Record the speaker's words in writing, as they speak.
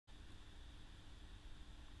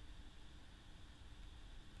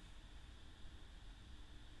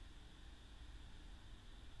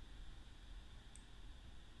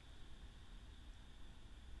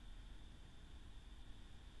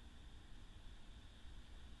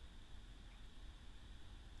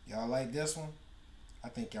Y'all like this one? I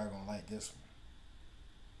think y'all gonna like this one.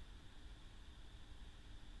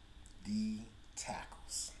 D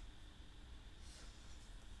tackles.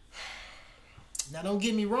 Now don't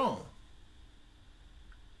get me wrong.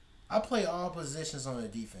 I play all positions on the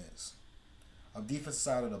defense. On the defensive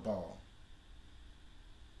side of the ball.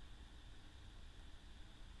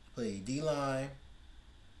 Play D line,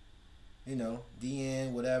 you know, D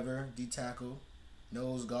end, whatever, D tackle,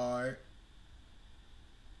 nose guard.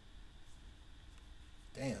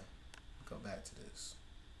 Damn. Go back to this.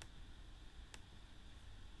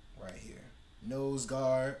 Right here. Nose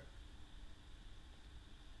guard.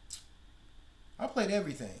 I played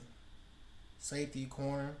everything. Safety,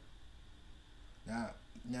 corner.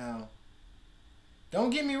 Now, don't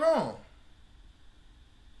get me wrong.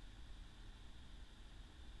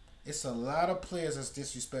 It's a lot of players that's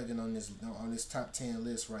disrespecting on this top 10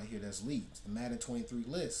 list right here that's leaked. The Madden 23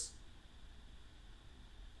 list.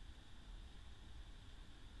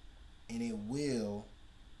 And it will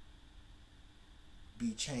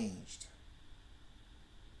be changed.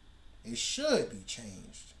 It should be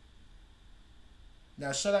changed.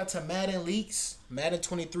 Now, shout out to Madden leaks. Madden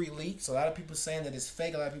 23 leaks. A lot of people saying that it's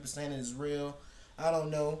fake. A lot of people saying that it's real. I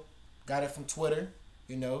don't know. Got it from Twitter,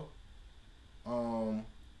 you know. But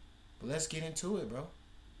let's get into it, bro.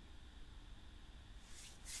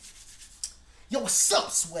 Yo, what's up,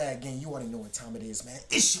 Swag Gang? You already know what time it is, man.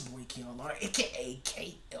 It's your boy Keon Lar, aka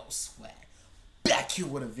KL Swag. Back here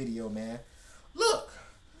with a video, man. Look,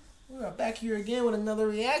 we're back here again with another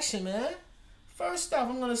reaction, man. First off,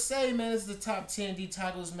 I'm gonna say, man, it's the top 10 D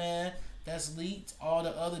tackles, man. That's leaked. All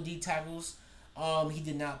the other D tackles, he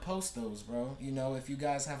did not post those, bro. You know, if you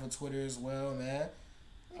guys have a Twitter as well, man,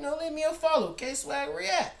 you know, leave me a follow. K Swag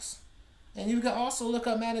Reacts. And you can also look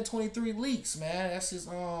up Madden 23 leaks, man. That's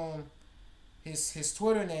his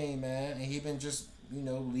Twitter name, man. And he been just, you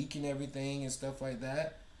know, leaking everything and stuff like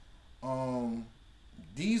that.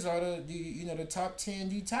 These are the top 10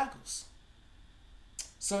 D tackles.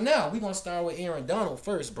 So now we're gonna start with Aaron Donald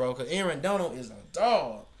first, bro, because Aaron Donald is a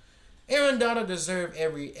dog. Aaron Donald deserves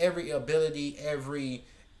every ability, every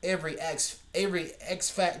X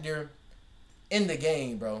factor in the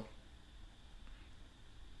game, bro.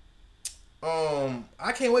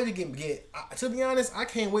 I can't wait to get to be honest, I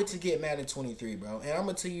can't wait to get Madden 23, bro. And I'm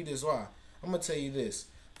gonna tell you this why. I'm gonna tell you this.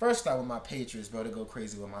 First off, with my Patriots, bro, to go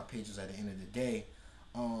crazy with my Patriots at the end of the day.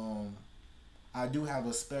 I do have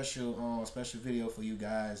a special video for you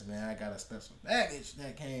guys, man. I got a special package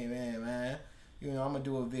that came in, man. You know, I'm gonna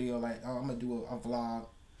do a video I'm gonna do a vlog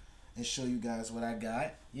and show you guys what I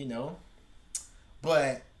got, you know.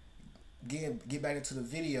 But get back into the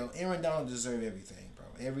video. Aaron Donald deserves everything, bro.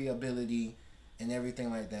 Every ability and everything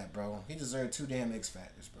like that, bro. He deserved 2 damn X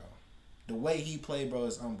factors, bro. The way he played, bro,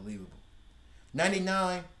 is unbelievable.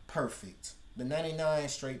 99, perfect. The 99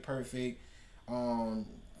 straight perfect. You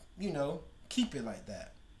know, keep it like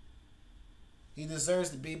that. He deserves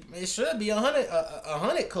to be. It should be a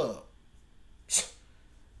hundred club.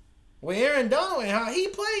 With Aaron Donald and how he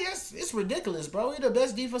plays, it's ridiculous, bro. He's the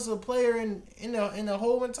best defensive player in the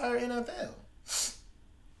whole entire NFL.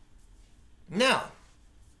 Now,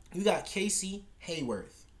 you got Casey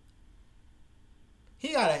Hayworth.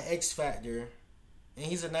 He got an X factor, and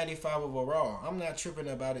he's a 95 overall. I'm not tripping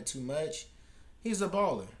about it too much. He's a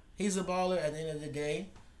baller. He's a baller at the end of the day,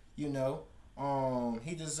 you know.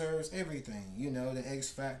 He deserves everything, you know, the X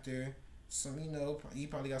factor. Some, you know, he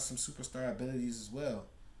probably got some superstar abilities as well.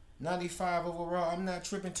 95 overall, I'm not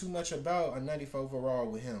tripping too much about a 95 overall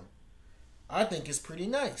with him. I think it's pretty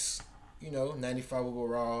nice, you know, 95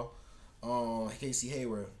 overall. Casey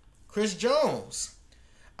Hayward, Chris Jones.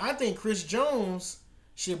 I think Chris Jones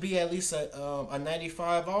should be at least a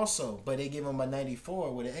 95 also, but they give him a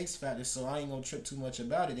 94 with an X factor, so I ain't gonna trip too much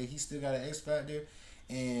about it. That he still got an X factor,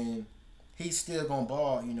 and he's still gonna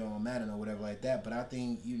ball, you know, on Madden or whatever like that. But I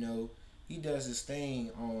think, you know, he does his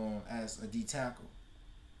thing as a D tackle.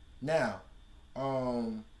 Now,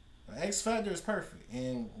 X factor is perfect,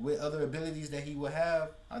 and with other abilities that he will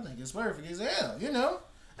have, I think it's perfect as hell. You know,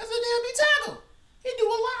 that's a damn D tackle. He do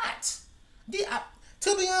a lot.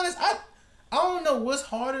 To be honest, I don't know what's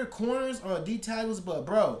harder, corners or D tackles, but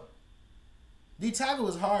bro, D tackle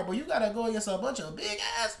is hard, but you gotta go against a bunch of big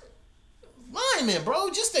ass linemen,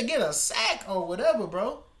 bro, just to get a sack or whatever,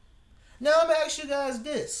 bro. Now I'm gonna ask you guys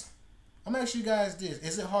this.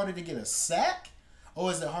 Is it harder to get a sack,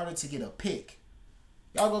 or is it harder to get a pick?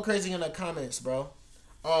 Y'all go crazy in the comments, bro.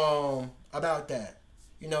 About that.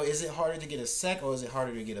 You know, is it harder to get a sack or is it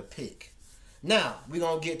harder to get a pick? Now, we're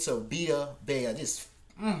going to get to Vita Vea. This,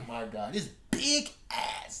 oh my God, this big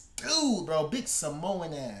ass dude, bro. Big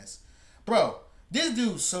Samoan ass. Bro, This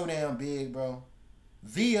dude's so damn big, bro.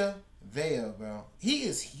 Via Vea, bro. He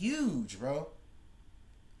is huge, bro.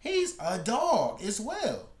 He's a dog as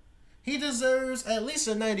well. He deserves at least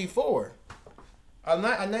a 94. A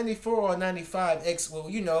 94 or a 95 X. Well,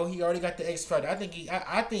 you know, he already got the X factor. I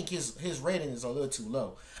think his rating is a little too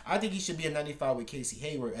low. I think he should be a 95 with Casey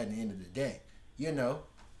Hayward at the end of the day. You know.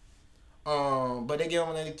 But they give him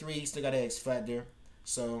a 93. He still got an X factor.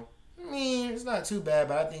 So, I mean, it's not too bad,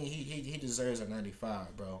 but I think he deserves a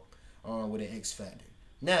 95, bro. With an X factor.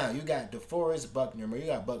 Now, you got DeForest Buckner, man. You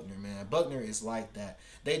got Buckner, man. Buckner is like that.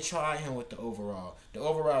 They tried him with the overall. The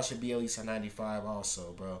overall should be at least a 95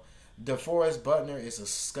 also, bro. DeForest Buckner is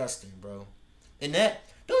disgusting, bro. And that,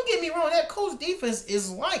 don't get me wrong, that Colts defense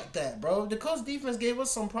is like that, bro. The Colts defense gave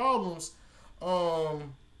us some problems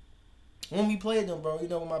when we played them, bro. You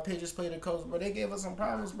know, when my Patriots played the Colts, bro, they gave us some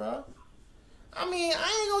problems, bro. I mean,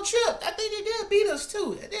 I ain't gonna trip. I think they did beat us,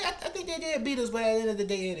 too. I think they did beat us, but at the end of the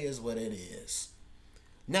day, it is what it is.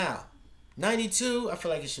 Now, 92, I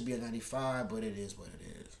feel like it should be a 95, but it is what it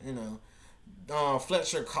is. You know,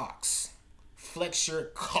 Fletcher Cox.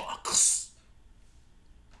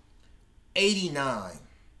 89.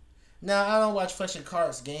 Now, I don't watch Fletcher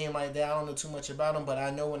Cox game like that. I don't know too much about him, but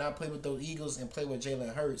I know when I play with those Eagles and play with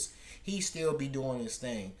Jalen Hurts, he still be doing his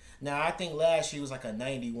thing. Now, I think last year he was like a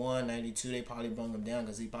 91, 92. They probably brought him down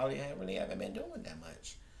because he probably haven't been doing that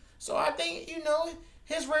much. So I think, you know,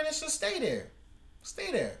 his rating should stay there.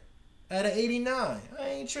 Stay there at an 89. I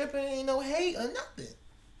ain't tripping. Ain't no hate or nothing.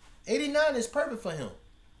 89 is perfect for him.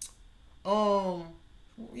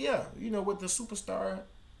 Yeah, you know, with the superstar,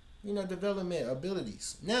 you know, development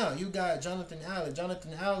abilities. Now you got Jonathan Allen.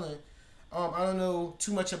 Jonathan Allen, I don't know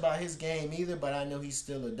too much about his game either, but I know he's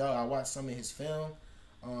still a dog. I watched some of his film.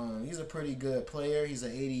 He's a pretty good player. He's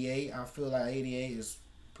an 88. I feel like 88 is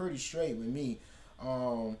pretty straight with me.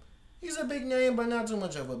 He's a big name, but not too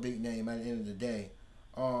much of a big name at the end of the day.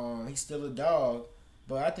 He's still a dog,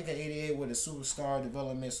 but I think an 88 with a superstar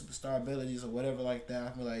development, superstar abilities, or whatever like that, I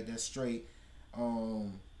feel like that's straight.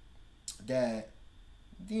 That,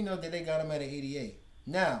 you know, that they got him at an 88.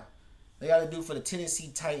 Now, they got to do for the Tennessee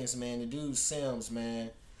Titans, man. The dude Sims, man.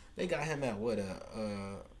 They got him at what,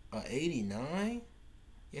 a 89?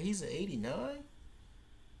 Yeah, he's an 89?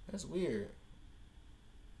 That's weird.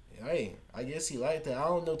 Hey, I guess he like that. I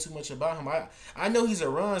don't know too much about him. I know he's a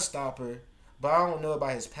run stopper, but I don't know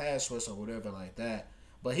about his pass rush or whatever like that.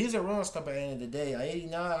 But he's a run stopper at the end of the day.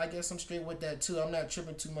 89, I guess I'm straight with that too. I'm not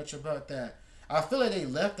tripping too much about that. I feel like they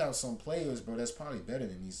left out some players, bro. That's probably better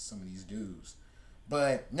than some of these dudes.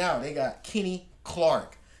 But now they got Kenny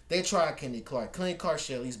Clark. They tried Kenny Clark. Kenny Clark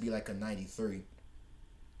should at least be like a 93.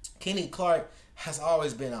 Kenny Clark has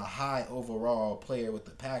always been a high overall player with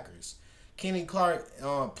the Packers. Kenny Clark,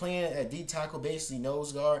 playing at D tackle, basically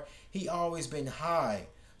nose guard, he always been high.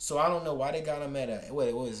 So I don't know why they got him at what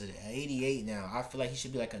is it, 88 now. I feel like he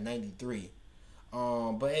should be like a 93.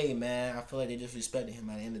 But hey, man, I feel like they disrespected him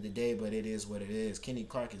at the end of the day, but it is what it is. Kenny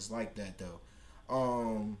Clark is like that, though.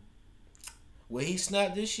 Will he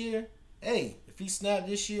snap this year? Hey, if he snap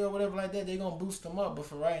this year or whatever like that, they're going to boost him up. But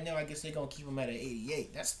for right now, I guess they're going to keep him at an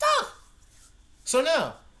 88. That's tough. So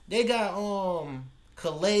now, they got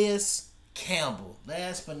Calais Campbell.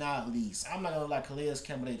 Last but not least. I'm not going to lie, Calais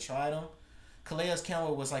Campbell, they tried him. Calais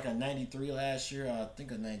Campbell was like a 93 last year. I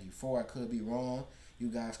think a 94. I could be wrong. You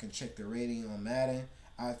guys can check the rating on Madden.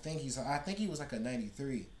 I think he was like a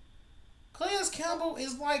 93. Calais Campbell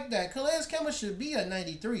is like that. Calais Campbell should be a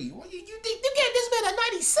 93. Well, you think you gave this man a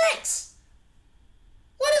 96?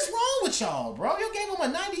 What is wrong with y'all, bro? You gave him a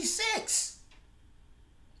 96.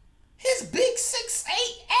 His big 6'8"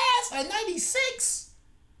 ass a 96.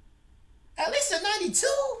 At least a 92.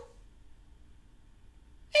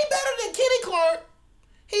 He better than Kenny Clark.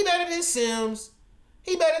 He better than Sims.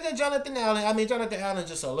 He better than Jonathan Allen. I mean, Jonathan Allen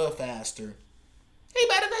just a little faster. He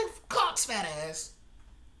better than Cox fat ass.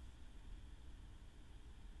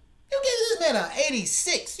 You gave this man an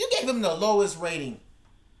 86. You gave him the lowest rating.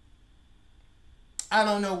 I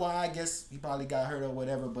don't know why. I guess he probably got hurt or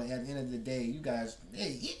whatever. But at the end of the day, you guys,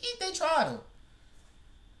 hey, they tried him.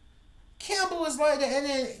 Campbell is like that. And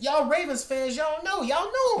then y'all Ravens fans, y'all know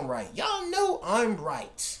I'm right. Y'all know I'm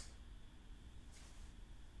right.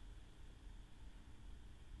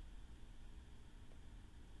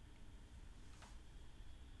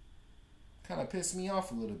 Kind of pissed me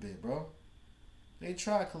off a little bit, bro. They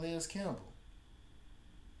tried Calais Campbell.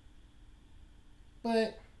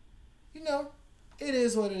 But, you know, it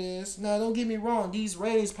is what it is. Now, don't get me wrong. These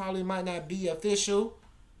ratings probably might not be official.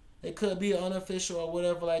 They could be unofficial or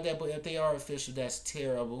whatever like that. But if they are official, that's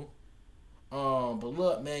terrible. But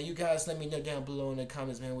look, man, you guys let me know down below in the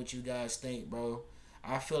comments, man, what you guys think, bro.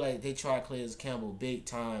 I feel like they tried Calais Campbell big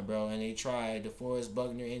time, bro, and they tried DeForest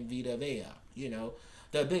Buckner and Vita Vea. You know,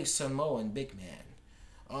 the big Samoan big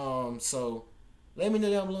man. So let me know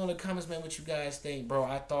down below in the comments, man, what you guys think, bro.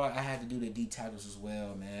 I thought I had to do the D tackles as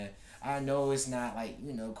well, man. I know it's not like,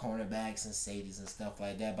 cornerbacks and safeties and stuff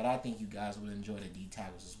like that, but I think you guys would enjoy the D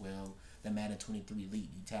tackles as well. The Madden 23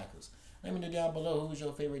 Elite D tackles. Let me know down below who's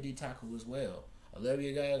your favorite D tackle as well. I love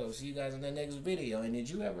you guys. I'll see you guys in the next video. And did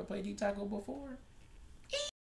you ever play D tackle before?